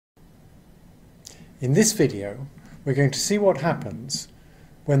In this video, we're going to see what happens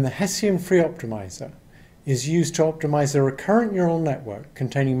when the Hessian free optimizer is used to optimize a recurrent neural network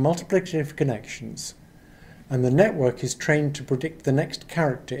containing multiplicative connections, and the network is trained to predict the next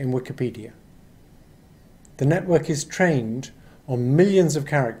character in Wikipedia. The network is trained on millions of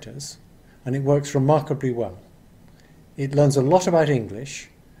characters, and it works remarkably well. It learns a lot about English,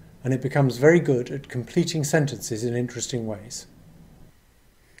 and it becomes very good at completing sentences in interesting ways.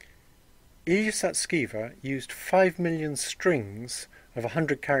 Ilyusat Skiva used 5 million strings of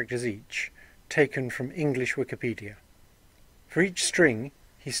 100 characters each, taken from English Wikipedia. For each string,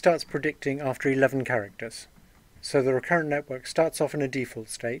 he starts predicting after 11 characters. So the recurrent network starts off in a default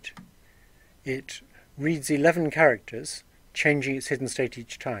state. It reads 11 characters, changing its hidden state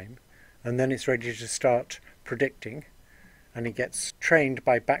each time, and then it's ready to start predicting, and it gets trained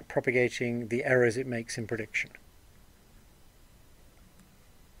by backpropagating the errors it makes in prediction.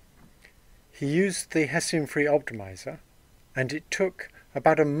 He used the Hessian free optimizer, and it took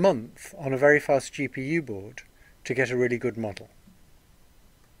about a month on a very fast GPU board to get a really good model.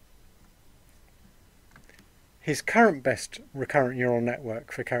 His current best recurrent neural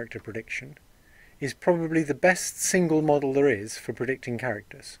network for character prediction is probably the best single model there is for predicting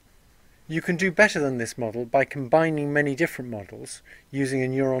characters. You can do better than this model by combining many different models using a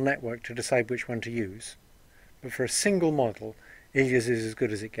neural network to decide which one to use. But for a single model, Ilyus is as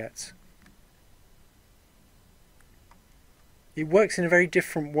good as it gets. It works in a very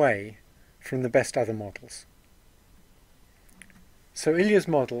different way from the best other models. So Ilyus's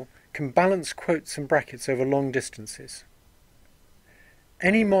model can balance quotes and brackets over long distances.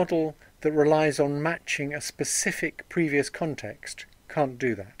 Any model that relies on matching a specific previous context can't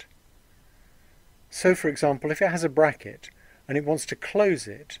do that. So, for example, if it has a bracket and it wants to close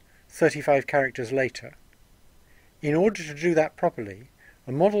it 35 characters later, in order to do that properly,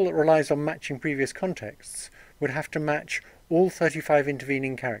 a model that relies on matching previous contexts would have to match all 35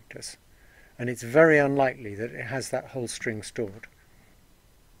 intervening characters, and it's very unlikely that it has that whole string stored.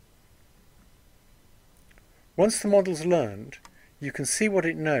 Once the model's learned, you can see what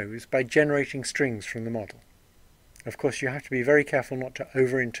it knows by generating strings from the model. Of course, you have to be very careful not to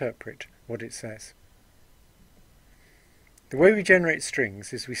overinterpret what it says. The way we generate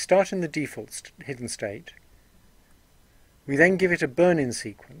strings is we start in the default hidden state. We then give it a burn-in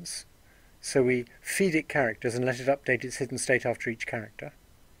sequence, so we feed it characters and let it update its hidden state after each character.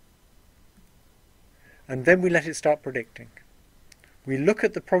 And then we let it start predicting. We look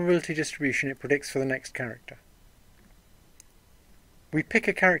at the probability distribution it predicts for the next character. We pick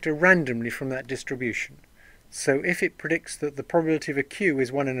a character randomly from that distribution. So if it predicts that the probability of a Q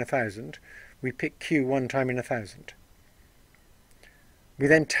is 1 in 1,000, we pick Q 1 time in 1,000. We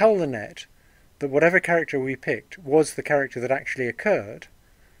then tell the net that whatever character we picked was the character that actually occurred,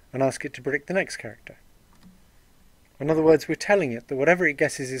 and ask it to predict the next character. In other words, we're telling it that whatever it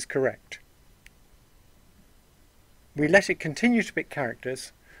guesses is correct. We let it continue to pick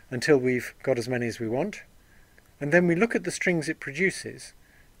characters until we've got as many as we want, and then we look at the strings it produces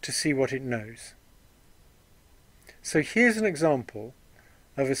to see what it knows. So here's an example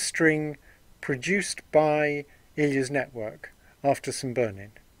of a string produced by Ilyus's network after some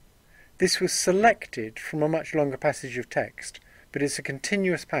burn-in. This was selected from a much longer passage of text, but it's a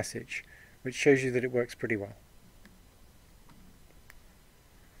continuous passage, which shows you that it works pretty well.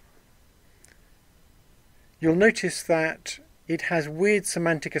 You'll notice that it has weird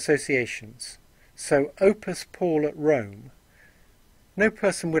semantic associations. So, Opus Paul at Rome. No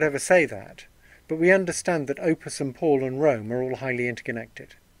person would ever say that, but we understand that Opus and Paul and Rome are all highly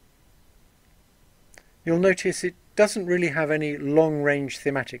interconnected. You'll notice it doesn't really have any long-range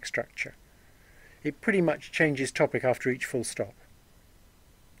thematic structure. It pretty much changes topic after each full stop.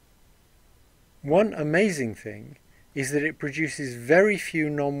 One amazing thing is that it produces very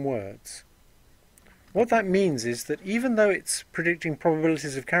few non-words. What that means is that even though it's predicting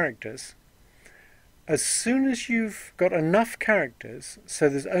probabilities of characters, as soon as you've got enough characters so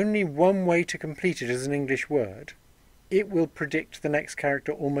there's only one way to complete it as an English word, it will predict the next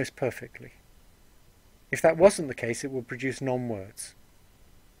character almost perfectly. If that wasn't the case, it will produce non-words.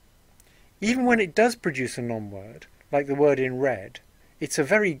 Even when it does produce a non-word, like the word in red, it's a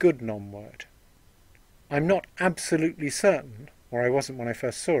very good non-word. I'm not absolutely certain, or I wasn't when I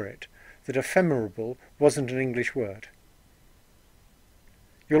first saw it, that ephemerable wasn't an English word.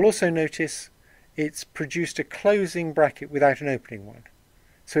 You'll also notice it's produced a closing bracket without an opening one.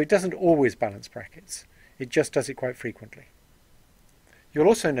 So it doesn't always balance brackets, it just does it quite frequently. You'll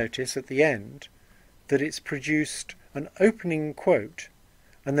also notice at the end that it's produced an opening quote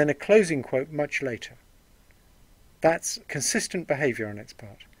and then a closing quote much later. That's consistent behaviour on its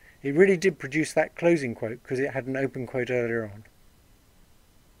part. It really did produce that closing quote because it had an open quote earlier on.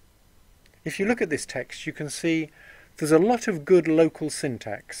 If you look at this text, you can see there's a lot of good local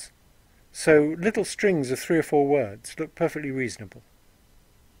syntax. So little strings of 3 or 4 words look perfectly reasonable.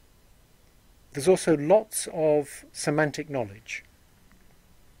 There's also lots of semantic knowledge.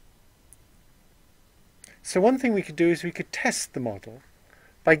 So one thing we could do is we could test the model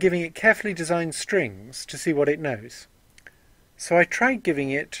by giving it carefully designed strings to see what it knows. So I tried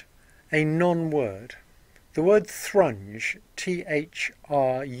giving it a non-word. The word thrunge, T-H-R-U-N-G-E,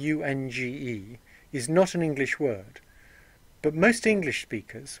 is not an English word, but most English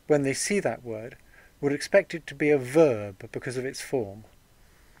speakers, when they see that word, would expect it to be a verb because of its form.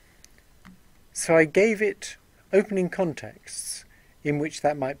 So I gave it opening contexts in which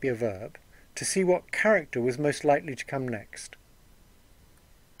that might be a verb to see what character was most likely to come next.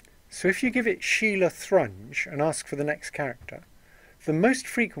 So if you give it Sheila Thrunge and ask for the next character, the most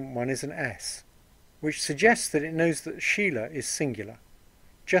frequent one is an S, which suggests that it knows that Sheila is singular,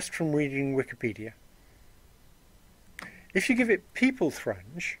 just from reading Wikipedia. If you give it People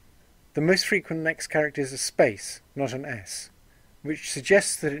Thrunge, the most frequent next character is a space, not an S, which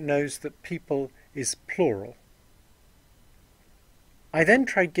suggests that it knows that people is plural. I then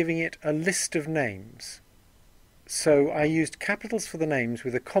tried giving it a list of names. So I used capitals for the names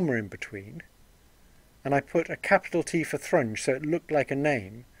with a comma in between, and I put a capital T for Thrunge so it looked like a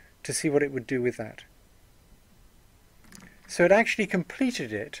name to see what it would do with that. So it actually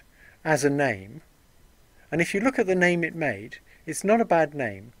completed it as a name, and if you look at the name it made, it's not a bad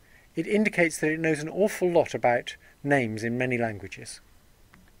name. It indicates that it knows an awful lot about names in many languages.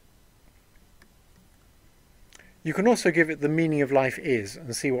 You can also give it the meaning of life is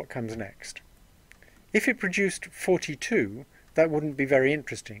and see what comes next. If it produced 42, that wouldn't be very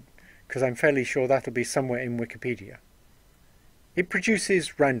interesting, because I'm fairly sure that'll be somewhere in Wikipedia. It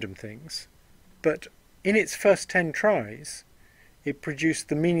produces random things, but in its first 10 tries, it produced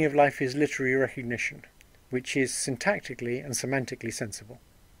the meaning of life is literary recognition, which is syntactically and semantically sensible.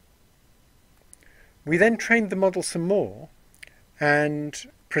 We then trained the model some more and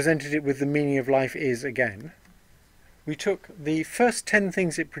presented it with the meaning of life is again. We took the first 10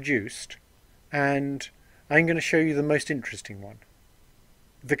 things it produced, and I'm going to show you the most interesting one.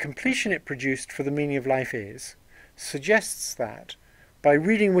 The completion it produced for the meaning of life is suggests that by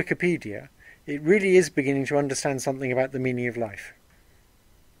reading Wikipedia, it really is beginning to understand something about the meaning of life.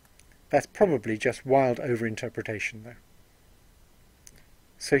 That's probably just wild overinterpretation, though.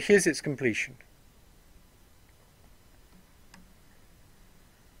 So here's its completion.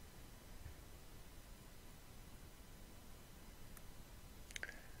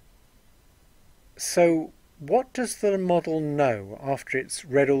 So what does the model know after it's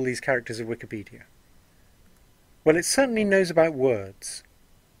read all these characters of Wikipedia? Well, it certainly knows about words.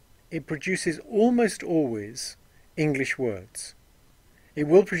 It produces almost always English words. It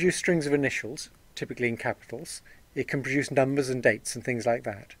will produce strings of initials, typically in capitals. It can produce numbers and dates and things like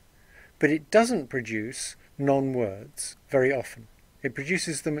that. But it doesn't produce non-words very often. It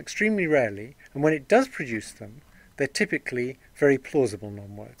produces them extremely rarely, and when it does produce them, they're typically very plausible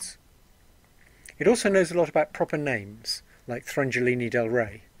non-words. It also knows a lot about proper names, like Thrungelini del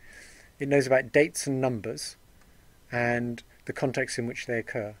Rey. It knows about dates and numbers, and the context in which they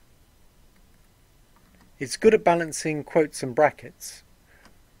occur. It's good at balancing quotes and brackets,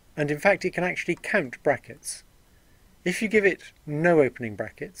 and in fact it can actually count brackets. If you give it no opening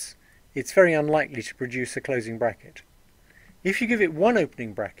brackets, it's very unlikely to produce a closing bracket. If you give it one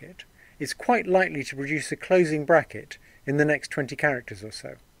opening bracket, it's quite likely to produce a closing bracket in the next 20 characters or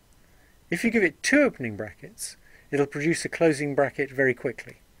so. If you give it 2 opening brackets, it'll produce a closing bracket very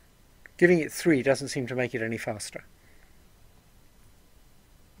quickly. Giving it 3 doesn't seem to make it any faster.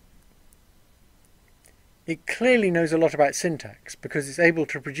 It clearly knows a lot about syntax because it's able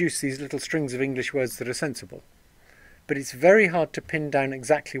to produce these little strings of English words that are sensible. But it's very hard to pin down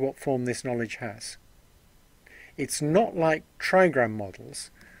exactly what form this knowledge has. It's not like trigram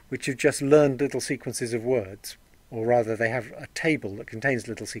models, which have just learned little sequences of words, or rather they have a table that contains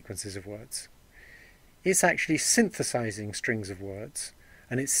little sequences of words. It's actually synthesizing strings of words,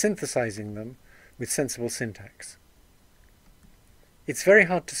 and it's synthesizing them with sensible syntax. It's very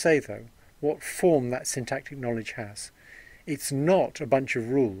hard to say, though, what form that syntactic knowledge has. It's not a bunch of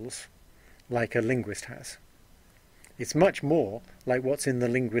rules like a linguist has. It's much more like what's in the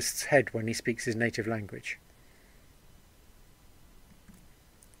linguist's head when he speaks his native language.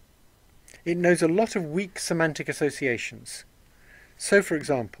 It knows a lot of weak semantic associations. So, for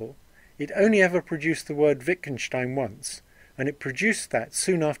example, it only ever produced the word Wittgenstein once, and it produced that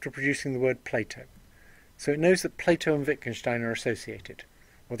soon after producing the word Plato. So it knows that Plato and Wittgenstein are associated.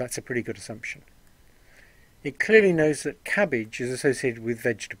 Well, that's a pretty good assumption. It clearly knows that cabbage is associated with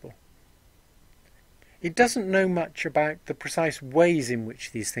vegetable. It doesn't know much about the precise ways in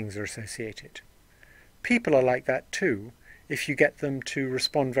which these things are associated. People are like that too, if you get them to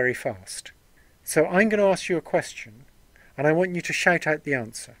respond very fast. So I'm going to ask you a question, and I want you to shout out the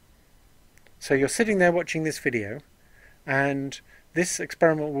answer. So you're sitting there watching this video, and this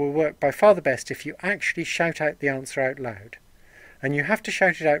experiment will work by far the best if you actually shout out the answer out loud. And you have to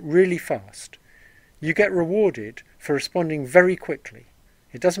shout it out really fast. You get rewarded for responding very quickly.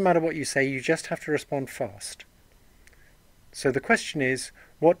 It doesn't matter what you say, you just have to respond fast. So the question is,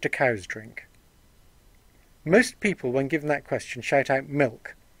 what do cows drink? Most people, when given that question, shout out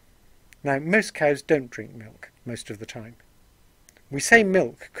milk. Now, most cows don't drink milk most of the time. We say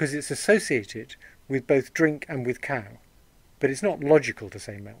milk because it's associated with both drink and with cow, but it's not logical to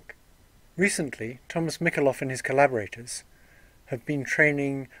say milk. Recently, Thomas Mikheloff and his collaborators have been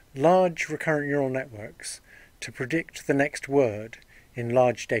training large recurrent neural networks to predict the next word in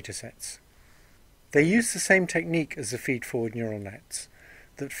large datasets. They use the same technique as the feed-forward neural nets,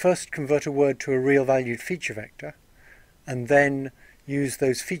 that first convert a word to a real-valued feature vector, and then use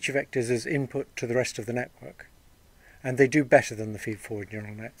those feature vectors as input to the rest of the network. And they do better than the feed-forward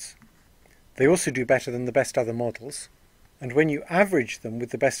neural nets. They also do better than the best other models, and when you average them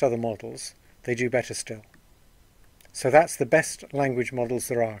with the best other models, they do better still. So that's the best language models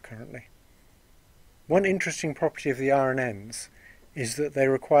there are currently. One interesting property of the RNNs is that they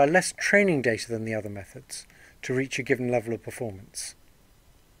require less training data than the other methods to reach a given level of performance.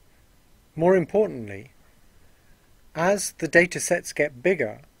 More importantly, as the data sets get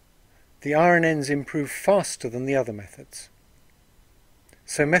bigger, the RNNs improve faster than the other methods.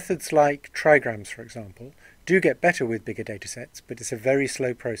 So methods like trigrams, for example, do get better with bigger data sets, but it's a very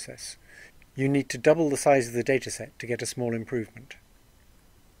slow process. You need to double the size of the dataset to get a small improvement.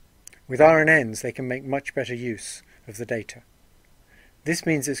 With RNNs, they can make much better use of the data. This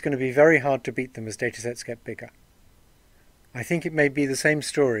means it's going to be very hard to beat them as datasets get bigger. I think it may be the same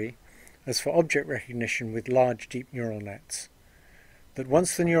story as for object recognition with large deep neural nets, that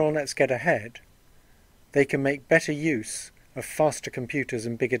once the neural nets get ahead, they can make better use of faster computers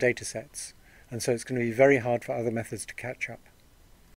and bigger datasets, and so it's going to be very hard for other methods to catch up.